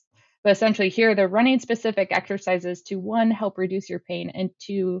But essentially here, they're running specific exercises to, one, help reduce your pain, and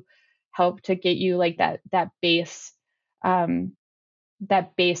two, help to get you like um,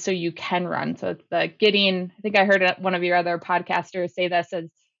 that base so you can run. So it's the getting, I think I heard one of your other podcasters say this as,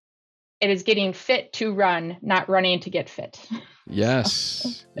 it is getting fit to run, not running to get fit. So,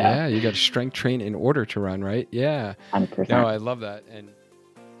 Yes. yeah, Yeah. You got to strength train in order to run, right? Yeah. 100%. No, I love that. And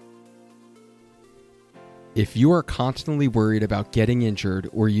if you are constantly worried about getting injured,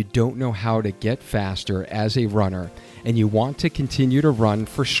 or you don't know how to get faster as a runner, and you want to continue to run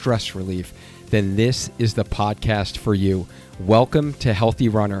for stress relief, then this is the podcast for you. Welcome to Healthy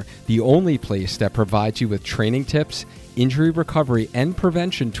Runner, the only place that provides you with training tips, injury recovery, and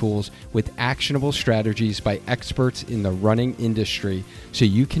prevention tools with actionable strategies by experts in the running industry, so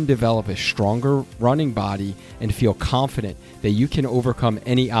you can develop a stronger running body and feel confident that you can overcome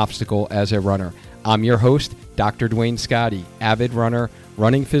any obstacle as a runner. I'm your host, Dr. Dwayne Scotty, avid runner,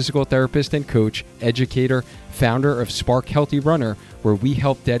 running physical therapist and coach, educator, founder of Spark Healthy Runner, where we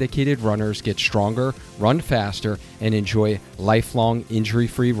help dedicated runners get stronger, run faster, and enjoy lifelong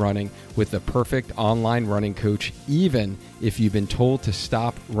injury-free running with the perfect online running coach, even if you've been told to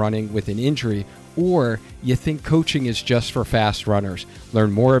stop running with an injury, or you think coaching is just for fast runners.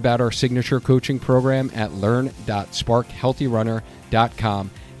 Learn more about our signature coaching program at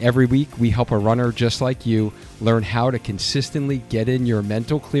learn.sparkhealthyrunner.com. Every week, we help a runner just like you learn how to consistently get in your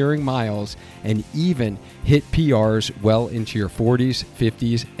mental clearing miles and even hit PRs well into your 40s,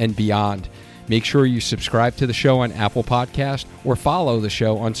 50s, and beyond. Make sure you subscribe to the show on Apple Podcast or follow the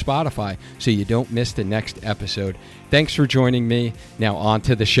show on Spotify so you don't miss the next episode. Thanks for joining me. Now on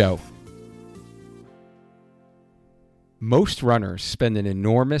to the show. Most runners spend an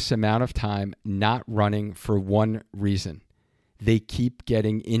enormous amount of time not running for one reason: they keep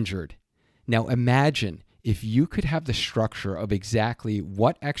getting injured. Now imagine if you could have the structure of exactly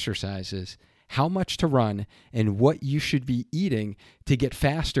what exercises, how much to run, and what you should be eating to get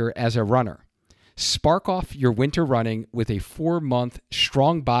faster as a runner. Spark off your winter running with a 4-month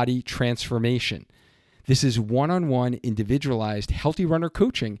strong body transformation. This is one-on-one individualized healthy runner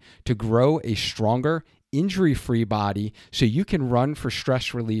coaching to grow a stronger, injury-free body so you can run for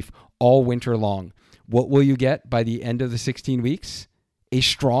stress relief all winter long. What will you get by the end of the 16 weeks? A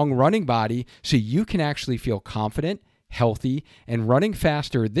strong running body so you can actually feel confident, healthy, and running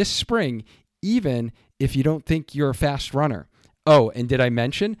faster this spring, even if you don't think you're a fast runner. Oh, and did I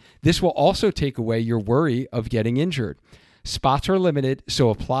mention, this will also take away your worry of getting injured. Spots are limited, so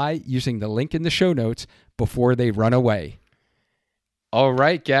apply using the link in the show notes before they run away. All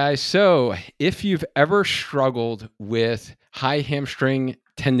right, guys. So if you've ever struggled with high hamstring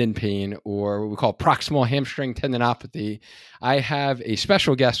tendon pain, or what we call proximal hamstring tendinopathy, I have a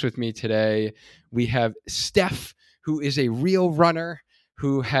special guest with me today. We have Steph, who is a real runner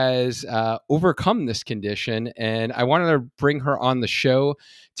who has overcome this condition. And I wanted to bring her on the show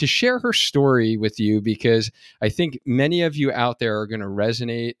to share her story with you, because I think many of you out there are going to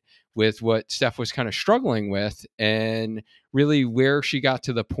resonate with what Steph was kind of struggling with, and really where she got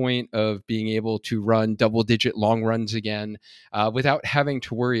to the point of being able to run double-digit long runs again without having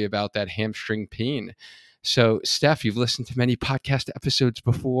to worry about that hamstring pain. So, Steph, you've listened to many podcast episodes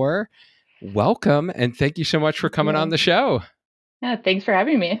before. Welcome, and thank you so much for coming on the show. Yeah, thanks for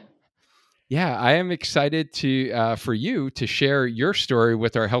having me. Yeah, I am excited to for you to share your story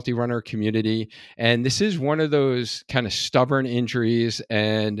with our Healthy Runner community. And this is one of those kind of stubborn injuries.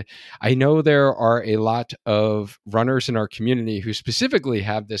 And I know there are a lot of runners in our community who specifically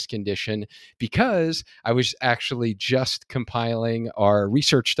have this condition, because I was actually just compiling our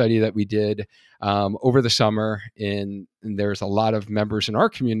research study that we did over the summer. And there's a lot of members in our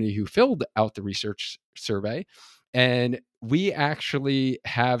community who filled out the research survey. And we actually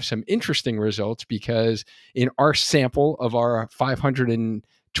have some interesting results, because in our sample of our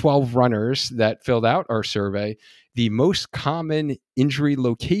 512 runners that filled out our survey, the most common injury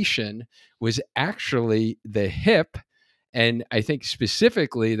location was actually the hip. And I think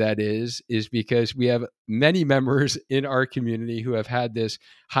specifically that is because we have many members in our community who have had this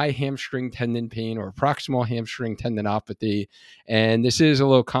high hamstring tendon pain or proximal hamstring tendinopathy. And this is a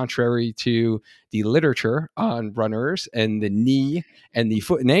little contrary to the literature on runners, and the knee and the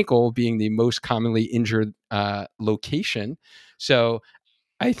foot and ankle being the most commonly injured location. So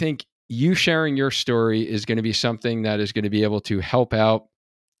I think you sharing your story is going to be something that is going to be able to help out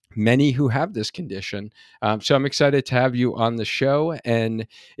many who have this condition. So I'm excited to have you on the show. And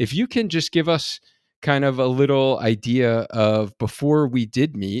if you can just give us kind of a little idea of, before we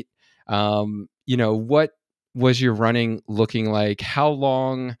did meet, what was your running looking like? How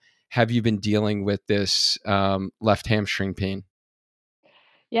long have you been dealing with this left hamstring pain?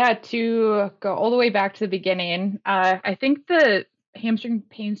 Yeah, to go all the way back to the beginning, I think the hamstring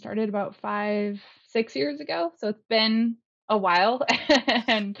pain started about 5, 6 years ago. So it's been a while.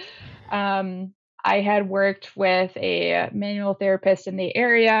 And um, I had worked with a manual therapist in the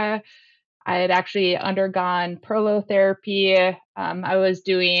area. I had actually undergone prolotherapy. I was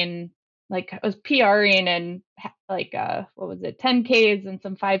doing I was PRing and what was it, 10Ks and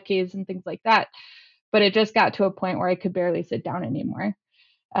some 5Ks and things like that. But it just got to a point where I could barely sit down anymore.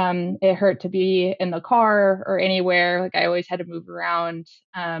 It hurt to be in the car or anywhere. Like I always had to move around.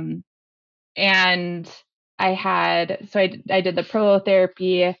 And I did the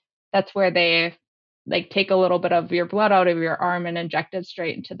prolotherapy. That's where they take a little bit of your blood out of your arm and inject it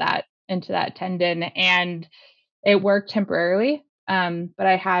straight into that tendon. And it worked temporarily. But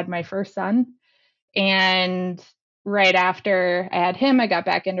I had my first son, and right after I had him, I got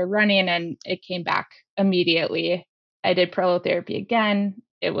back into running and it came back immediately. I did prolotherapy again.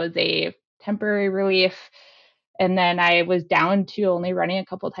 It was a temporary relief. And then I was down to only running a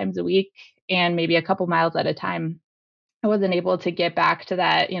couple times a week and maybe a couple miles at a time. I wasn't able to get back to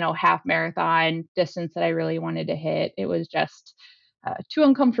that, half marathon distance that I really wanted to hit. It was just too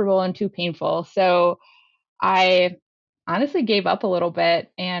uncomfortable and too painful. So I honestly gave up a little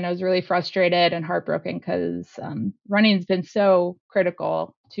bit, and I was really frustrated and heartbroken because running's been so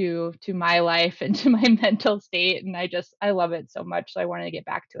critical to my life and to my mental state, and I love it so much, so I wanted to get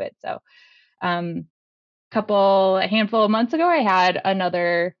back to it. So um, a handful of months ago, I had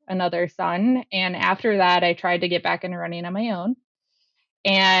another son, and after that, I tried to get back into running on my own,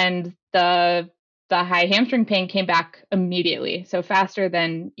 and the high hamstring pain came back immediately, so faster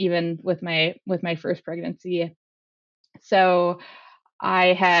than even with my first pregnancy. So I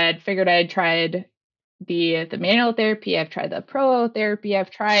had figured I'd tried the manual therapy, I've tried the prolotherapy, I've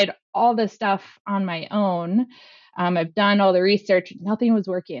tried all this stuff on my own. I've done all the research, nothing was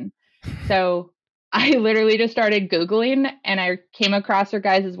working. So I literally just started Googling and I came across your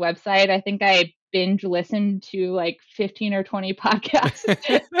guys' website. I think I binge listened to like 15 or 20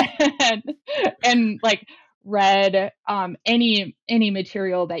 podcasts and, and read any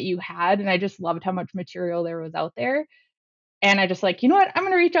material that you had. And I just loved how much material there was out there. And I just you know what, I'm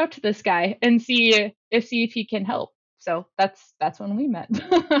going to reach out to this guy and see if he can help. So that's when we met.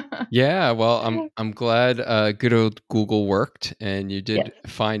 Yeah, well, I'm glad good old Google worked and you did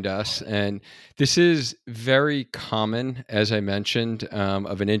Yes. find us. And this is very common, as I mentioned,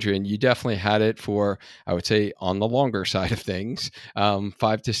 of an injury, and you definitely had it for, I would say, on the longer side of things,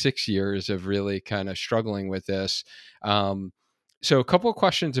 5 to 6 years of really kind of struggling with this. Um, so, a couple of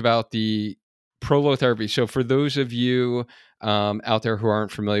questions about the prolotherapy. So, for those of you out there who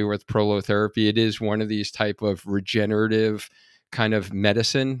aren't familiar with prolotherapy, it is one of these type of regenerative kind of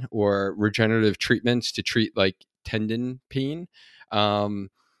medicine or regenerative treatments to treat like tendon pain. Um,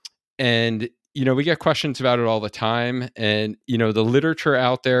 and, we get questions about it all the time. And, the literature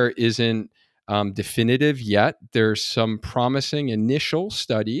out there isn't definitive yet. There's some promising initial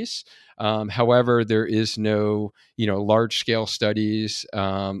studies. However, there is no, large scale studies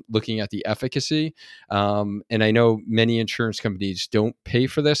looking at the efficacy. And I know many insurance companies don't pay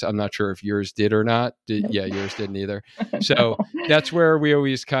for this. I'm not sure if yours did or not. Nope. Yeah, yours didn't either. So No. that's where we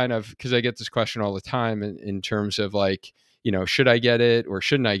always kind of, because I get this question all the time in terms of like, should I get it or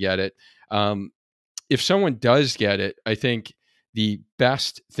shouldn't I get it? Um, if someone does get it, I think the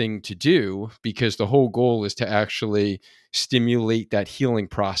best thing to do, because the whole goal is to actually stimulate that healing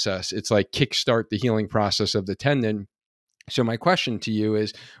process. It's like kickstart the healing process of the tendon. So my question to you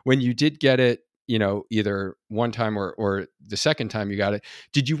is, when you did get it, either one time or the second time you got it,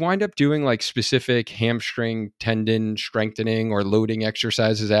 did you wind up doing like specific hamstring tendon strengthening or loading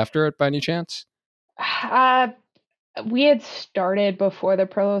exercises after it by any chance? uh, we had started before the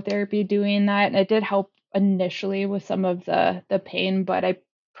prolotherapy doing that, and it did help initially with some of the pain, but I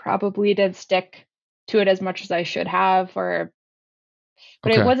probably did stick to it as much as I should have, or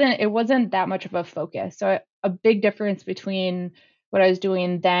but it Okay. wasn't that much of a focus. So a big difference between what I was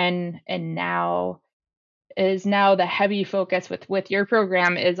doing then and now is now the heavy focus with your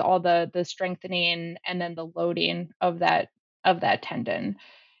program is all the strengthening and then the loading of that tendon.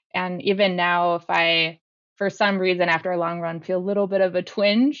 And even now, if I for some reason after a long run feel a little bit of a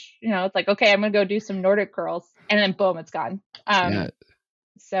twinge, it's like, okay, I'm gonna go do some Nordic curls, and then boom, it's gone. Yeah.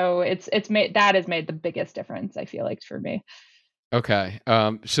 So it's made that has made the biggest difference, I feel like, for me. Okay.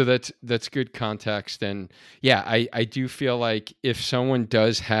 So that's good context. And yeah, I do feel like if someone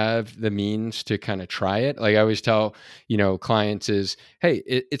does have the means to kind of try it, like I always tell, clients is, hey,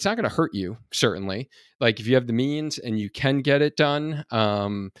 it's not going to hurt you, certainly. Like if you have the means and you can get it done,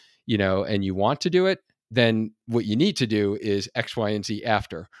 and you want to do it, then what you need to do is X, Y, and Z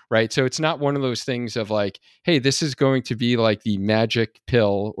after, right? So it's not one of those things of like, hey, this is going to be like the magic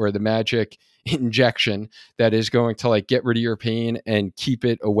pill or the magic injection that is going to like get rid of your pain and keep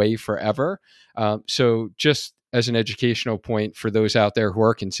it away forever. So just as an educational point for those out there who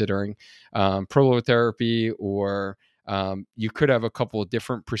are considering prolotherapy, or you could have a couple of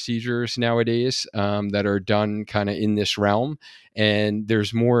different procedures nowadays that are done kind of in this realm, and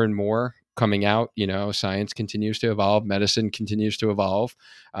there's more and more coming out. Science continues to evolve, medicine continues to evolve.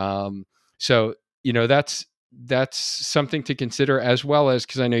 So that's something to consider, as well as,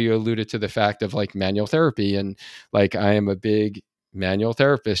 because I know you alluded to the fact of like manual therapy, and like I am a big manual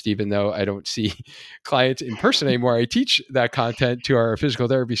therapist, even though I don't see clients in person anymore. I teach that content to our physical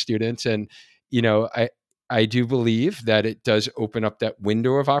therapy students, and I do believe that it does open up that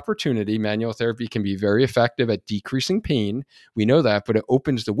window of opportunity. Manual therapy can be very effective at decreasing pain. We know that, but it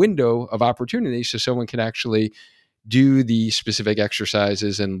opens the window of opportunity so someone can actually do the specific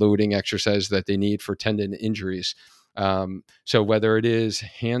exercises and loading exercises that they need for tendon injuries. So whether it is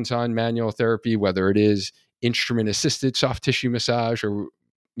hands-on manual therapy, whether it is instrument-assisted soft tissue massage, or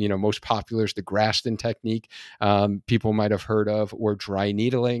most popular is the Graston technique, people might have heard of, or dry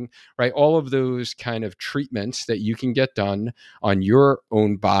needling, right? All of those kind of treatments that you can get done on your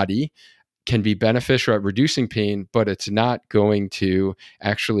own body can be beneficial at reducing pain, but it's not going to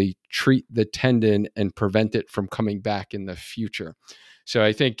actually treat the tendon and prevent it from coming back in the future. So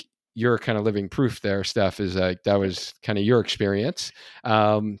I think you're kind of living proof there, Steph, is like that was kind of your experience.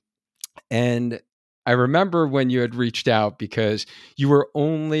 And I remember when you had reached out because you were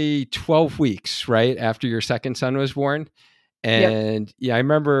only 12 weeks, right, after your second son was born. Yep. And yeah, I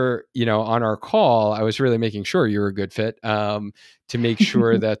remember, on our call, I was really making sure you were a good fit, to make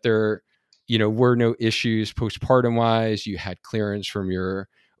sure that there, were no issues postpartum wise. You had clearance from your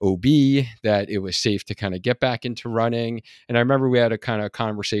OB that it was safe to kind of get back into running. And I remember we had a kind of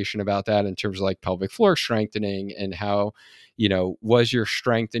conversation about that in terms of like pelvic floor strengthening and how, was your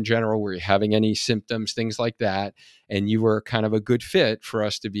strength in general? Were you having any symptoms, things like that? And you were kind of a good fit for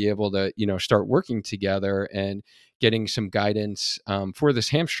us to be able to, start working together and getting some guidance for this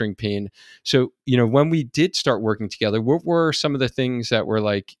hamstring pain. So, when we did start working together, what were some of the things that were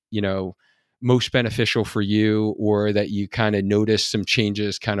like, most beneficial for you, or that you kind of noticed some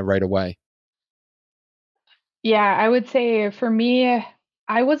changes kind of right away? Yeah, I would say for me,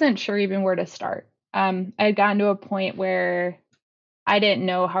 I wasn't sure even where to start. I had gotten to a point where I didn't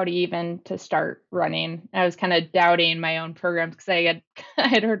know how to even to start running. I was kind of doubting my own programs because I had I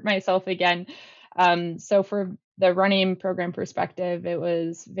had hurt myself again. So for the running program perspective, it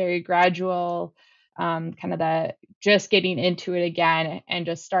was very gradual, kind of the just getting into it again and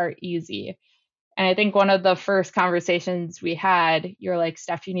just start easy. And I think one of the first conversations we had, you're like,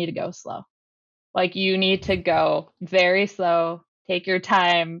 Steph, you need to go slow. Like you need to go very slow, take your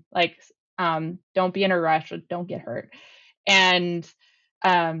time, like don't be in a rush, don't get hurt. And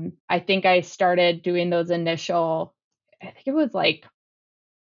I think I started doing those initial, I think it was like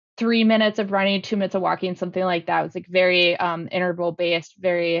 3 minutes of running, 2 minutes of walking, something like that. It was like very interval based,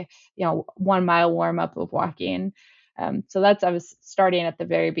 very, 1 mile warm up of walking. So that's, I was starting at the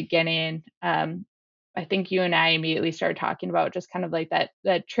very beginning. I think you and I immediately started talking about just kind of like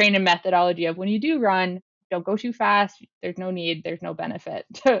that training methodology of when you do run, don't go too fast. There's no need, there's no benefit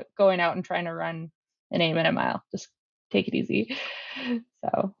to going out and trying to run an 8 minute mile. Just take it easy.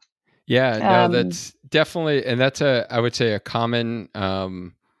 So, Yeah, no, um, that's definitely, and that's I would say a common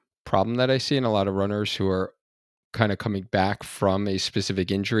problem that I see in a lot of runners who are kind of coming back from a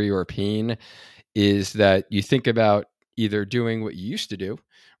specific injury or pain, is that you think about either doing what you used to do,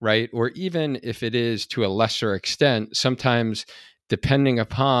 right? Or even if it is to a lesser extent, sometimes depending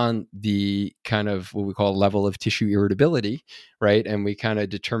upon the kind of what we call level of tissue irritability, right? And we kind of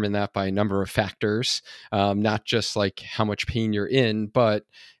determine that by a number of factors, not just like how much pain you're in, but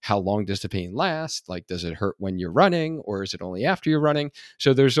how long does the pain last? Like, does it hurt when you're running, or is it only after you're running?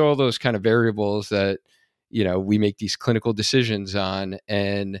 So there's all those kind of variables that, we make these clinical decisions on.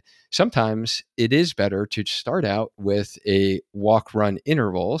 And sometimes it is better to start out with a walk run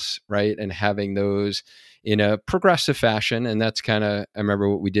intervals, right? And having those in a progressive fashion. And that's kind of, I remember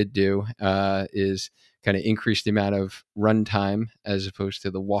what we did do is kind of increase the amount of run time as opposed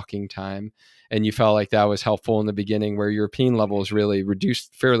to the walking time. And you felt like that was helpful in the beginning, where your pain levels really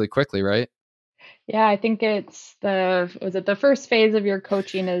reduced fairly quickly, right? yeah, I think it's was it the first phase of your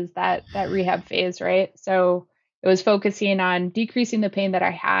coaching is that rehab phase, right? So it was focusing on decreasing the pain that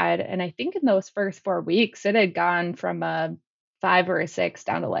I had. And I think in those first 4 weeks, it had gone from a 5 or a 6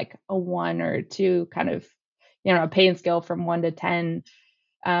 down to like a 1 or a 2, kind of, a pain scale from 1 to 10.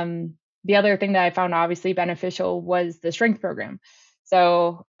 the other thing that I found obviously beneficial was the strength program.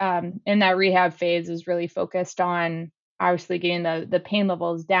 So in that rehab phase is really focused on obviously getting the pain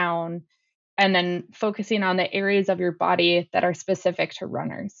levels down and then focusing on the areas of your body that are specific to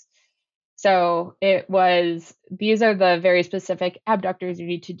runners. So it was, these are the very specific abductors you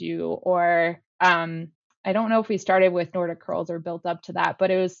need to do, or I don't know if we started with Nordic curls or built up to that, but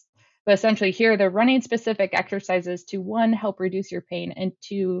but essentially here the running specific exercises to, one, help reduce your pain, and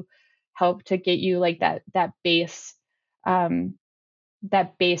two, help to get you like that base, um,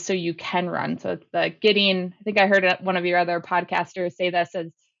 so you can run. So it's the getting, I think I heard one of your other podcasters say this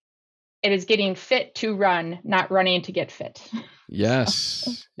as, it is getting fit to run, not running to get fit. Yes.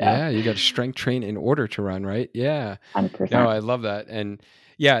 So, yeah. You got to strength train in order to run, right? Yeah. 100%. No, I love that. And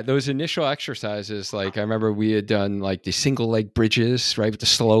yeah, those initial exercises, like I remember we had done like the single leg bridges, right? With the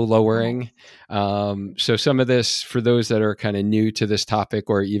slow lowering. So some of this, for those that are kind of new to this topic,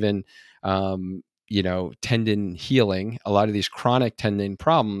 or even, tendon healing, a lot of these chronic tendon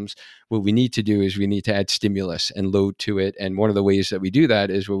problems, what we need to do is we need to add stimulus and load to it. And one of the ways that we do that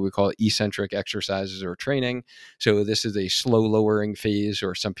is what we call eccentric exercises or training. So this is a slow lowering phase,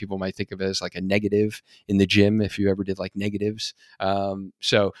 or some people might think of it as like a negative in the gym, if you ever did like negatives.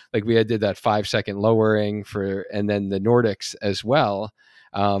 So like we did that 5-second lowering and then the Nordics as well,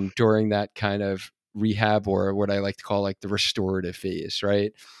 during that kind of rehab, or what I like to call like the restorative phase,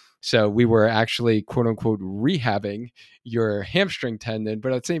 right? So we were actually, quote unquote, rehabbing your hamstring tendon,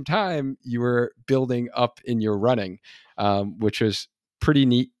 but at the same time, you were building up in your running, which was pretty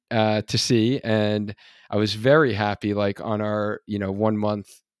neat to see. And I was very happy, like on our 1 month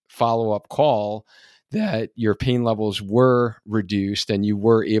follow-up call, that your pain levels were reduced and you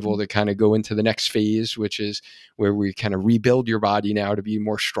were able to kind of go into the next phase, which is where we kind of rebuild your body now to be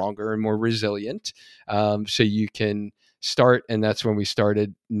more stronger and more resilient. So you can start. And that's when we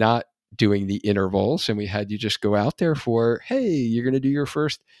started not doing the intervals, and we had you just go out there for, hey, you're going to do your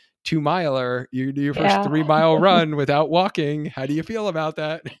first 2-miler, you do your first 3-mile run without walking. How do you feel about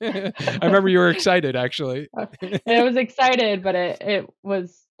that? I remember you were excited, actually. I was excited, but it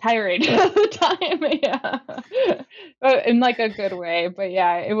was tiring at the time. Yeah. In like a good way. But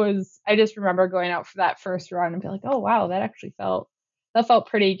yeah, it was, I just remember going out for that first run and be like, oh wow, that felt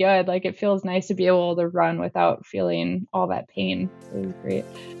pretty good. Like it feels nice to be able to run without feeling all that pain. It was great.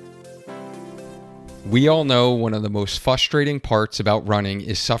 We all know one of the most frustrating parts about running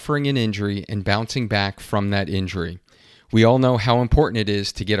is suffering an injury and bouncing back from that injury. We all know how important it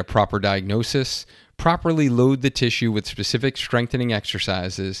is to get a proper diagnosis, properly load the tissue with specific strengthening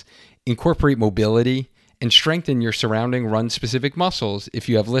exercises, incorporate mobility, and strengthen your surrounding run-specific muscles if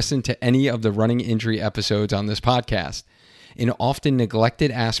you have listened to any of the running injury episodes on this podcast. An often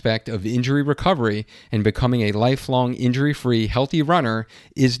neglected aspect of injury recovery and becoming a lifelong injury-free, healthy runner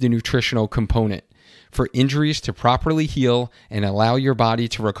is the nutritional component. For injuries to properly heal and allow your body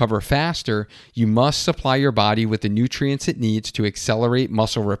to recover faster, you must supply your body with the nutrients it needs to accelerate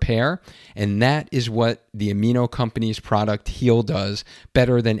muscle repair, and that is what the Amino Company's product Heal does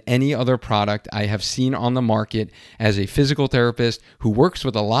better than any other product I have seen on the market as a physical therapist who works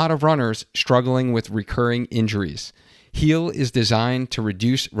with a lot of runners struggling with recurring injuries. Heal is designed to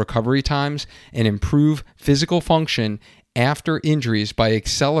reduce recovery times and improve physical function after injuries by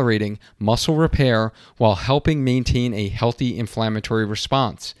accelerating muscle repair while helping maintain a healthy inflammatory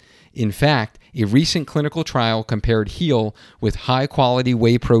response. In fact, a recent clinical trial compared Heal with high-quality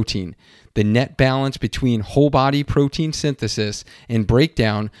whey protein. The net balance between whole body protein synthesis and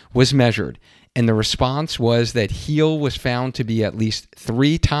breakdown was measured, and the response was that Heal was found to be at least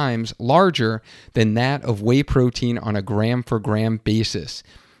 3 times larger than that of whey protein on a gram-for-gram basis.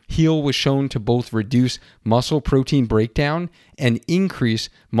 Heal was shown to both reduce muscle protein breakdown and increase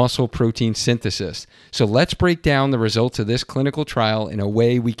muscle protein synthesis. So let's break down the results of this clinical trial in a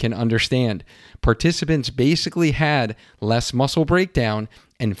way we can understand. Participants basically had less muscle breakdown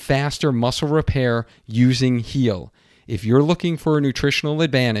and faster muscle repair using Heal. If you're looking for a nutritional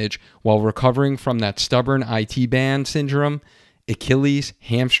advantage while recovering from that stubborn IT band syndrome, Achilles,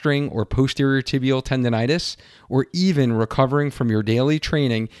 hamstring, or posterior tibial tendonitis, or even recovering from your daily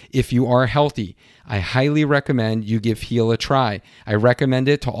training if you are healthy, I highly recommend you give Heal a try. I recommend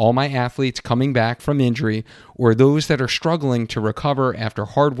it to all my athletes coming back from injury or those that are struggling to recover after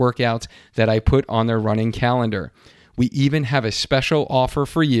hard workouts that I put on their running calendar. We even have a special offer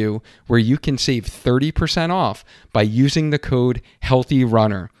for you where you can save 30% off by using the code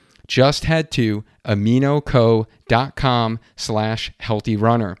HEALTHYRUNNER. Just head to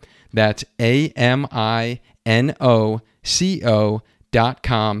aminoco.com/healthyrunner. That's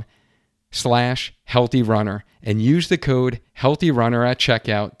AMINOCO.com/healthyrunner. healthyrunner and use the code healthyrunner at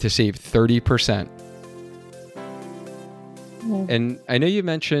checkout to save 30%. And I know you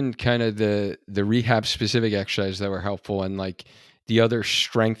mentioned kind of the rehab specific exercises that were helpful and like the other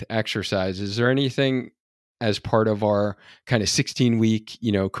strength exercises. Is there anything as part of our kind of 16-week,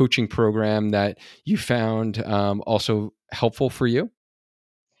 coaching program that you found also helpful for you?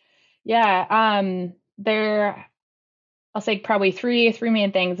 Yeah. There, I'll say probably three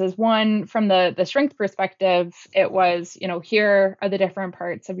main things. Is one, from the strength perspective, it was, here are the different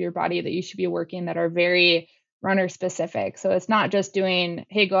parts of your body that you should be working that are very runner specific. So it's not just doing,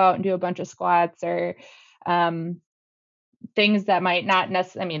 hey, go out and do a bunch of squats or things that might not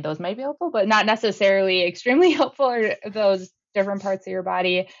necessarily, I mean, those might be helpful, but not necessarily extremely helpful, or those different parts of your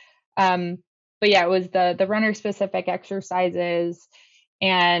body. But yeah, it was the runner specific exercises.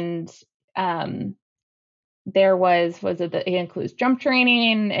 And there was it includes jump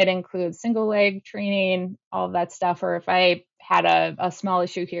training, it includes single leg training, all of that stuff. Or if I had a small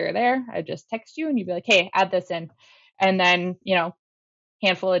issue here or there, I'd just text you and you'd be like, hey, add this in. And then,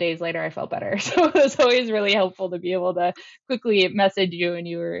 handful of days later, I felt better. So it was always really helpful to be able to quickly message you and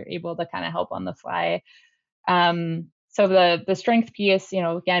you were able to kind of help on the fly. So the strength piece,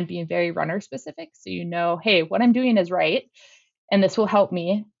 again, being very runner specific. So, hey, what I'm doing is right, and this will help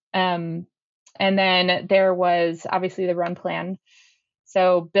me. And then there was obviously the run plan.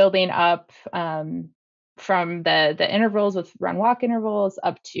 So building up from the intervals with run walk intervals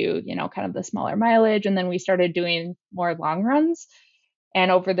up to, kind of the smaller mileage. And then we started doing more long runs. And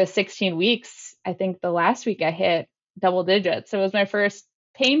over the 16 weeks, I think the last week I hit double digits. So it was my first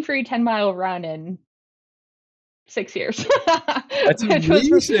pain-free 10-mile run in 6 years. That's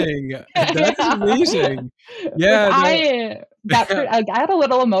amazing. That's amazing. Yeah. I got a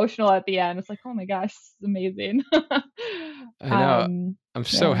little emotional at the end. It's like, oh my gosh, this is amazing. I know. I'm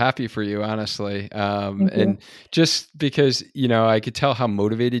so happy for you, honestly. And just because, I could tell how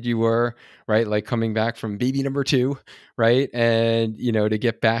motivated you were, right? Like coming back from baby number 2, right? And, to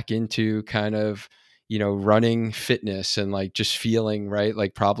get back into kind of, running fitness and like just feeling, right?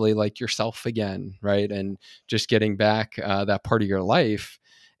 Like probably like yourself again, right? And just getting back that part of your life.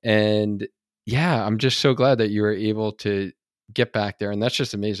 And yeah, I'm just so glad that you were able to get back there. And that's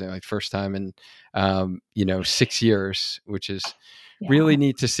just amazing. Like first time in, 6 years, which is really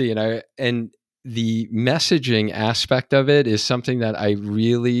neat to see. And the messaging aspect of it is something that I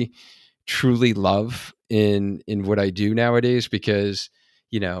really truly love in what I do nowadays, because,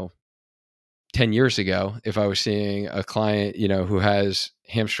 10 years ago, if I was seeing a client, who has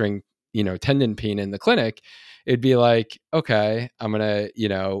hamstring, tendon pain in the clinic, it'd be like, okay, I'm going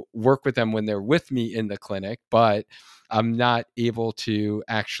to, work with them when they're with me in the clinic, but I'm not able to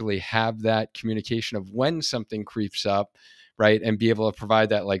actually have that communication of when something creeps up, right? And be able to provide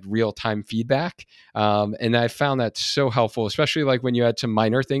that like real time feedback. And I found that so helpful, especially like when you had some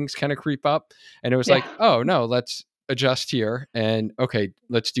minor things kind of creep up and it was like, oh no, let's adjust here, and okay,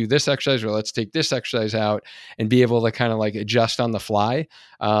 let's do this exercise or let's take this exercise out, and be able to kind of like adjust on the fly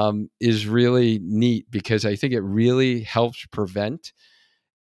is really neat, because I think it really helps prevent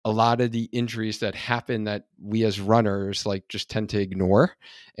a lot of the injuries that happen that we as runners like just tend to ignore,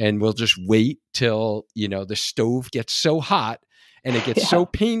 and we'll just wait till the stove gets so hot and it gets so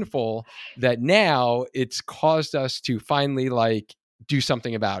painful that now it's caused us to finally like do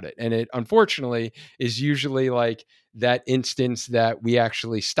something about it. And it unfortunately is usually like that instance that we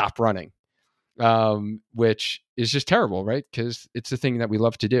actually stop running, which is just terrible, right? Because it's the thing that we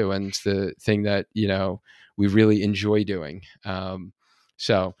love to do, and it's the thing that we really enjoy doing.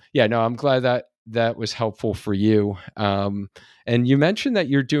 So yeah, no, I'm glad that that was helpful for you. And you mentioned that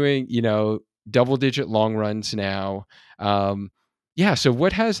you're doing double-digit long runs now. Yeah, so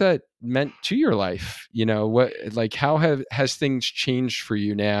what has that meant to your life? What, like, how has things changed for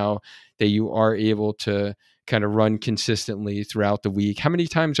you now that you are able to kind of run consistently throughout the week? How many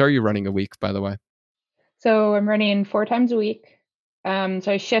times are you running a week, by the way? So I'm running 4 times a week. So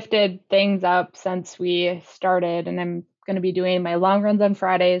I shifted things up since we started, and I'm going to be doing my long runs on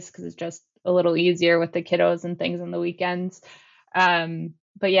Fridays because it's just a little easier with the kiddos and things on the weekends.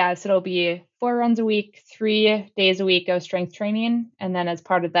 But yeah, so it'll be 4 runs a week, 3 days a week of strength training, and then as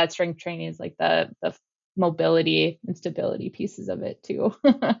part of that strength training is like the mobility and stability pieces of it too,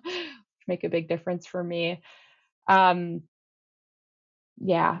 which make a big difference for me. Um,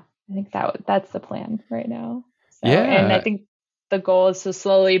 yeah, I think that's the plan right now. So, and I Yeah. think the goal is to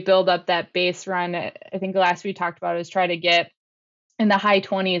slowly build up that base run. I think the last we talked about is try to get in the high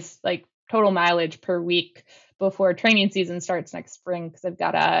 20s, like total mileage per week before training season starts next spring, because I've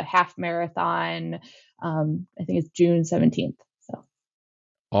got a half marathon. I think it's June 17th. So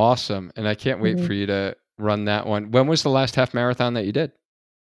Awesome. And I can't wait for Mhm. you to run that one. When was the last half marathon that you did?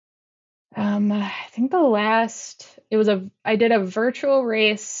 I think I did a virtual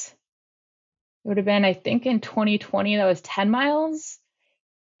race. It would have been, I think, in 2020. That was 10 miles,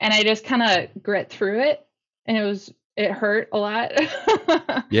 and I just kind of grit through it, and it hurt a lot.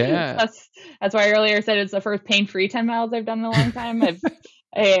 So Yeah. that's why I earlier said it's the first pain-free 10 miles I've done in a long time.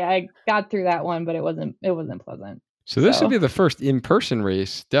 I got through that one, but it wasn't pleasant. So this would So be the first in-person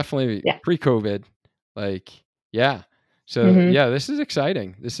race, definitely yeah. pre-COVID. Like, yeah. So Hmm. yeah, this is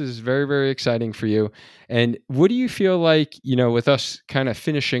exciting. This is very, very exciting for you. And what do you feel like, with us kind of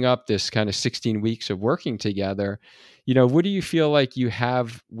finishing up this kind of 16 weeks of working together, what do you feel like you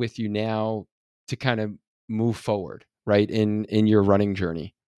have with you now to kind of move forward, right? In your running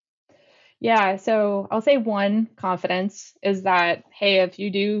journey? Yeah, so I'll say one confidence is that, hey, if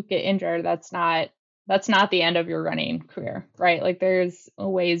you do get injured, that's not the end of your running career, right? Like there's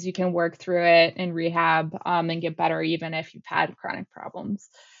ways you can work through it in rehab, and get better even if you've had chronic problems.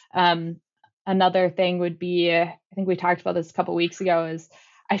 Um, Another thing would be, I think we talked about this a couple weeks ago, is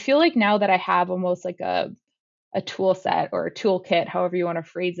I feel like now that I have almost like a tool set or a toolkit, however you want to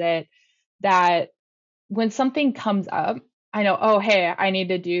phrase it, that when something comes up, I know, oh, hey, I need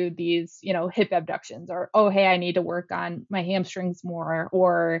to do these, hip abductions, or oh, hey, I need to work on my hamstrings more,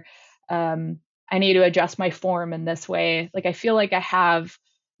 or um, I need to adjust my form in this way. Like, I feel like I have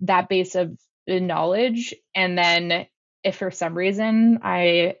that base of knowledge. And then if for some reason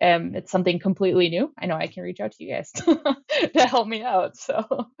it's something completely new, I know I can reach out to you guys to help me out.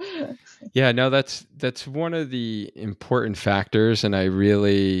 So, Yeah, no, that's one of the important factors, and I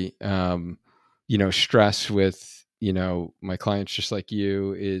really, stress with my clients just like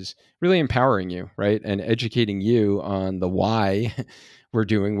you is really empowering you, right, and educating you on the why we're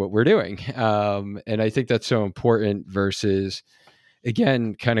doing what we're doing, and I think that's so important. Versus,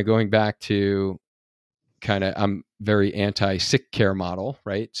 again, kind of going back to I'm very anti sick care model,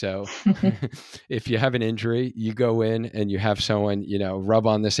 right? So if you have an injury, you go in and you have someone, rub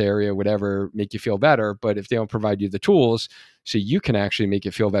on this area, whatever, make you feel better. But if they don't provide you the tools so you can actually make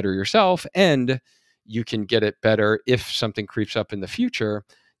it feel better yourself and you can get it better if something creeps up in the future,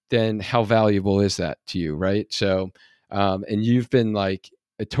 then how valuable is that to you, right? So, and you've been like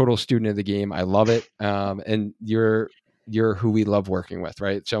a total student of the game. I love it. And you're who we love working with,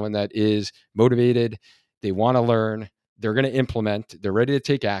 right? Someone that is motivated, they want to learn, they're going to implement, they're ready to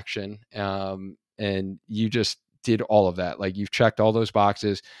take action. And you just did all of that. Like, you've checked all those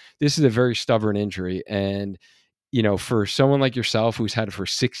boxes. This is a very stubborn injury. And, for someone like yourself who's had it for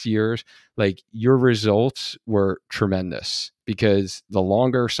 6 years, like, your results were tremendous, because the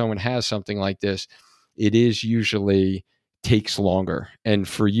longer someone has something like this, it is usually takes longer. And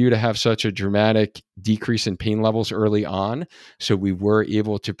for you to have such a dramatic decrease in pain levels early on, so we were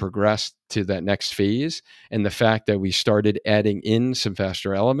able to progress to that next phase, and the fact that we started adding in some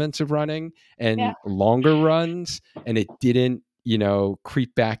faster elements of running yeah. and longer runs, and it didn't,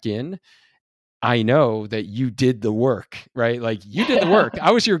 creep back in. I know that you did the work, right? Like, you did the work.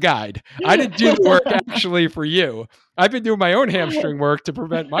 I was your guide. I didn't do the work actually for you. I've been doing my own hamstring work to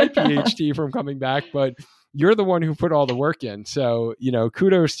prevent my PhD from coming back, but you're the one who put all the work in. So,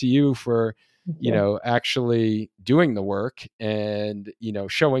 kudos to you for, Thank you. actually doing the work and,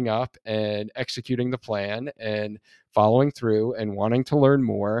 showing up and executing the plan and following through and wanting to learn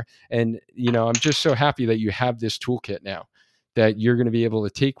more. And, I'm just so happy that you have this toolkit now that you're going to be able to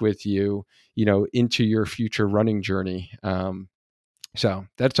take with you, into your future running journey. So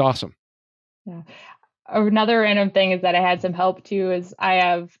that's awesome. Yeah. Another random thing is that I had some help too. Is I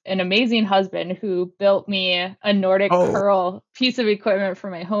have an amazing husband who built me a Nordic Oh, curl piece of equipment for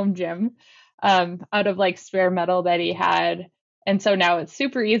my home gym, out of like spare metal that he had. And so now it's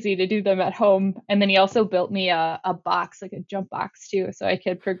super easy to do them at home. And then he also built me a box, like a jump box too, so I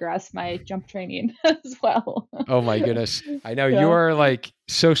could progress my jump training as well. oh my goodness. I know you Yeah. are like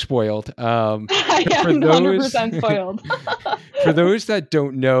so spoiled. I For am those, 100% spoiled. for those that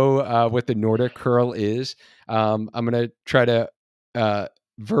don't know what the Nordic curl is, I'm going to try to uh,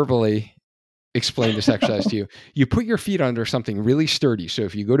 verbally explain this exercise to you. You put your feet under something really sturdy. So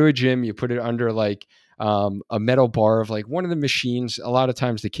if you go to a gym, you put it under like a metal bar of like one of the machines. A lot of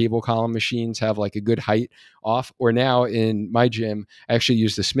times the cable column machines have like a good height off. Or now in my gym, I actually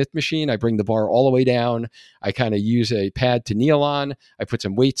use the Smith machine. I bring the bar all the way down. I kind of use a pad to kneel on. I put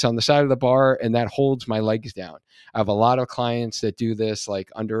some weights on the side of the bar, and that holds my legs down. I have a lot of clients that do this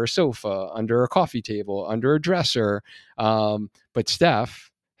like under a sofa, under a coffee table, under a dresser. But Steph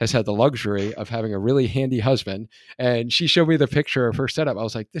has had the luxury of having a really handy husband, and she showed me the picture of her setup. I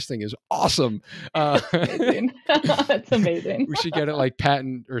was like, this thing is awesome. Amazing. That's amazing. We should get it like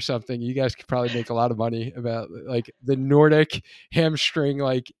patent or something. You guys could probably make a lot of money about like the Nordic hamstring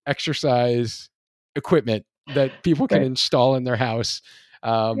like exercise equipment that people can Right. install in their house.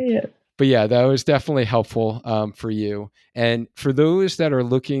 Yeah. But yeah, that was definitely helpful for you. And for those that are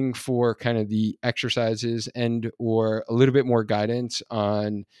looking for kind of the exercises and or a little bit more guidance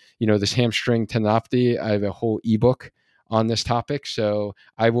on, this hamstring tendinopathy, I have a whole ebook on this topic. So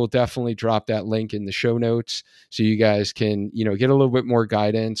I will definitely drop that link in the show notes so you guys can, get a little bit more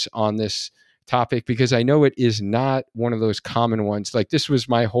guidance on this topic, because I know it is not one of those common ones. Like this was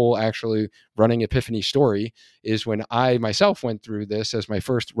my whole actually running epiphany story, is when I myself went through this as my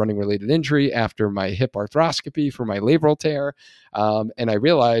first running related injury after my hip arthroscopy for my labral tear. And I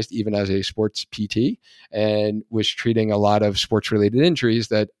realized, even as a sports PT and was treating a lot of sports related injuries,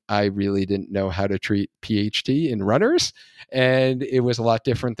 that I really didn't know how to treat PHT in runners. And it was a lot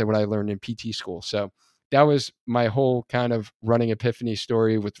different than what I learned in PT school. So that was my whole kind of running epiphany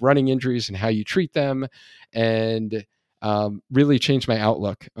story with running injuries and how you treat them, and really changed my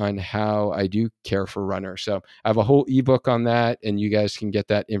outlook on how I do care for runners. So I have a whole ebook on that, and you guys can get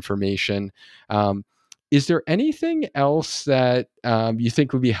that information. Is there anything else that you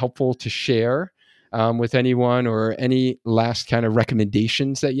think would be helpful to share with anyone, or any last kind of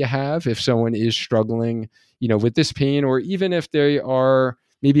recommendations that you have if someone is struggling, with this pain, or even if they are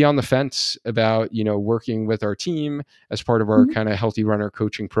maybe on the fence about, working with our team as part of our Mhm. kind of healthy runner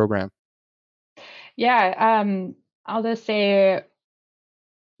coaching program? Yeah. I'll just say,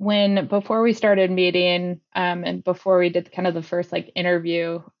 before we started meeting, and before we did kind of the first like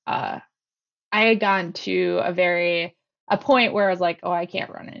interview, I had gotten to a point where I was like, oh, I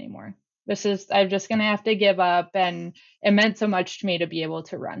can't run anymore. I'm just gonna have to give up. And it meant so much to me to be able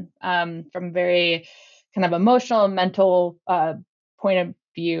to run, from very kind of emotional and mental point of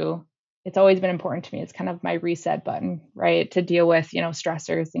view. It's always been important to me. It's kind of my reset button, right? To deal with,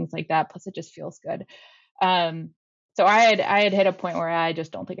 stressors, things like that. Plus it just feels good. Um, so I had hit a point where I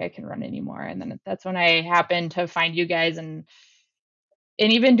just don't think I can run anymore. And then that's when I happened to find you guys, and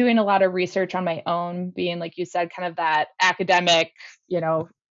even doing a lot of research on my own, being, like you said, kind of that academic, you know,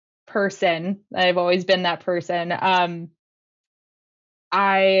 person. I've always been that person.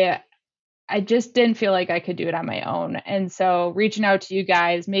 I I just didn't feel like I could do it on my own. And so reaching out to you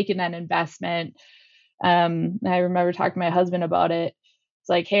guys, making that investment. I remember talking to my husband about it. It's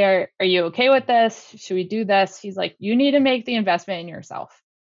like, hey, are you okay with this? Should we do this? He's like, you need to make the investment in yourself.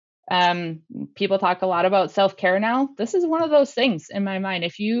 Um, People talk a lot about self-care now. This is one of those things in my mind.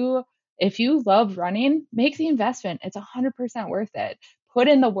 If you love running, make the investment. It's 100% worth it. Put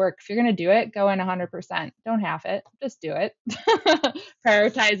in the work. If you're going to do it, go in 100%. Don't half it. Just do it.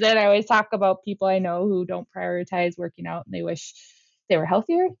 Prioritize it. I always talk about people I know who don't prioritize working out and they wish they were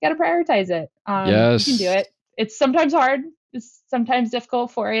healthier. You got to prioritize it. You can do Yes. it. It's sometimes hard. It's sometimes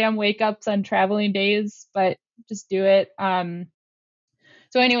difficult. 4 a.m. wake ups on traveling days, but just do it.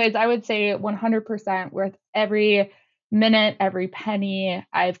 So, anyways, I would say 100% worth every minute, every penny.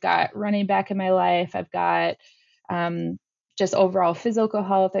 I've got running back in my life. I've got um, just overall physical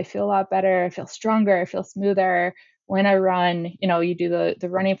health. I feel a lot better. I feel stronger. I feel smoother when I run. You do the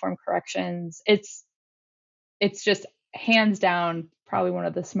running form corrections. It's just hands down probably one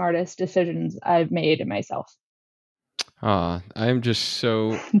of the smartest decisions I've made in myself. I'm just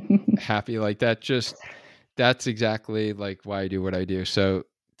so happy. Like that's exactly like why I do what I do. So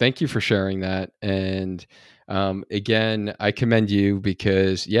thank you for sharing that. And again, I commend you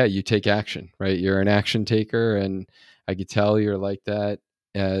because yeah, you take action, right? You're an action taker, and I could tell you're like that,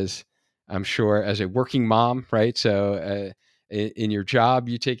 as I'm sure as a working mom, right? So in your job,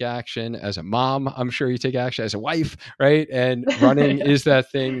 you take action. As a mom, I'm sure you take action. As a wife, right? And running Yeah. is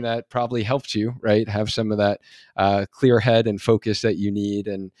that thing that probably helped you, right? Have some of that clear head and focus that you need.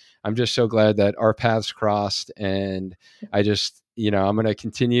 And I'm just so glad that our paths crossed. And I just, I'm going to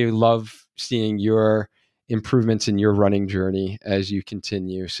continue love seeing your improvements in your running journey as you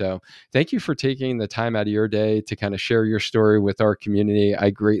continue. So thank you for taking the time out of your day to kind of share your story with our community. I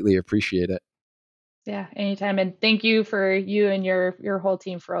greatly appreciate it. Yeah, anytime. And thank you for you and your whole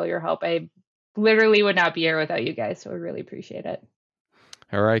team for all your help. I literally would not be here without you guys, so I really appreciate it.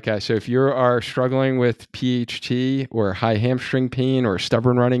 All right, guys. So if you are struggling with PHT or high hamstring pain or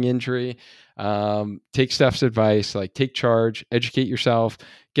stubborn running injury, take Steph's advice, like take charge, educate yourself,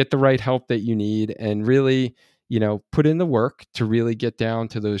 get the right help that you need, and really, put in the work to really get down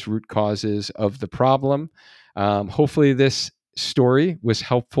to those root causes of the problem. Hopefully this story was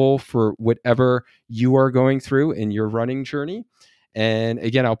helpful for whatever you are going through in your running journey. And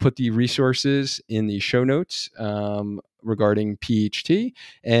again, I'll put the resources in the show notes regarding PHT.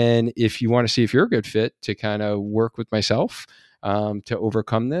 And if you want to see if you're a good fit to kind of work with myself to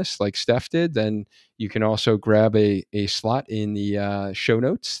overcome this, like Steph did, then you can also grab a slot in the show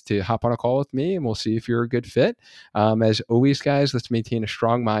notes to hop on a call with me, and we'll see if you're a good fit. As always, guys, let's maintain a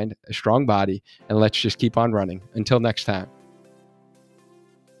strong mind, a strong body, and let's just keep on running. Until next time.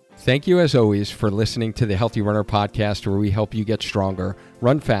 Thank you, as always, for listening to the Healthy Runner Podcast, where we help you get stronger,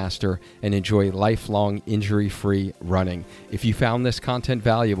 run faster, and enjoy lifelong injury-free running. If you found this content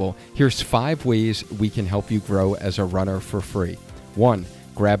valuable, here's 5 ways we can help you grow as a runner for free. 1,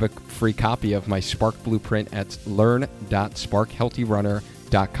 grab a free copy of my Spark Blueprint at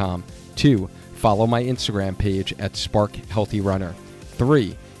learn.sparkhealthyrunner.com. 2, follow my Instagram page at Spark Healthy Runner.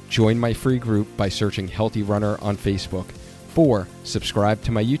 3, join my free group by searching Healthy Runner on Facebook. 4, subscribe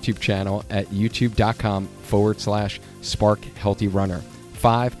to my YouTube channel at youtube.com/Spark Healthy Runner.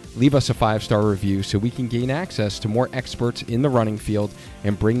 5, leave us a 5-star review so we can gain access to more experts in the running field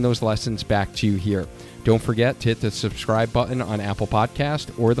and bring those lessons back to you here. Don't forget to hit the subscribe button on Apple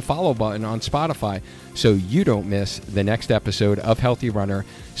Podcast or the follow button on Spotify so you don't miss the next episode of Healthy Runner,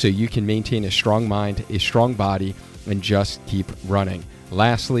 so you can maintain a strong mind, a strong body, and just keep running.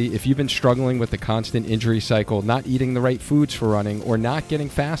 Lastly, if you've been struggling with the constant injury cycle, not eating the right foods for running, or not getting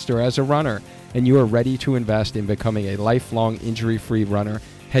faster as a runner, and you are ready to invest in becoming a lifelong injury-free runner,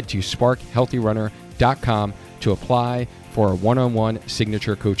 head to sparkhealthyrunner.com to apply for a one-on-one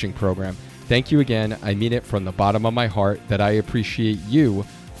signature coaching program. Thank you again. I mean it from the bottom of my heart that I appreciate you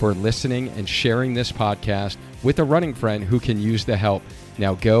for listening and sharing this podcast with a running friend who can use the help.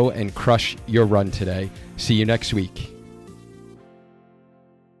 Now go and crush your run today. See you next week.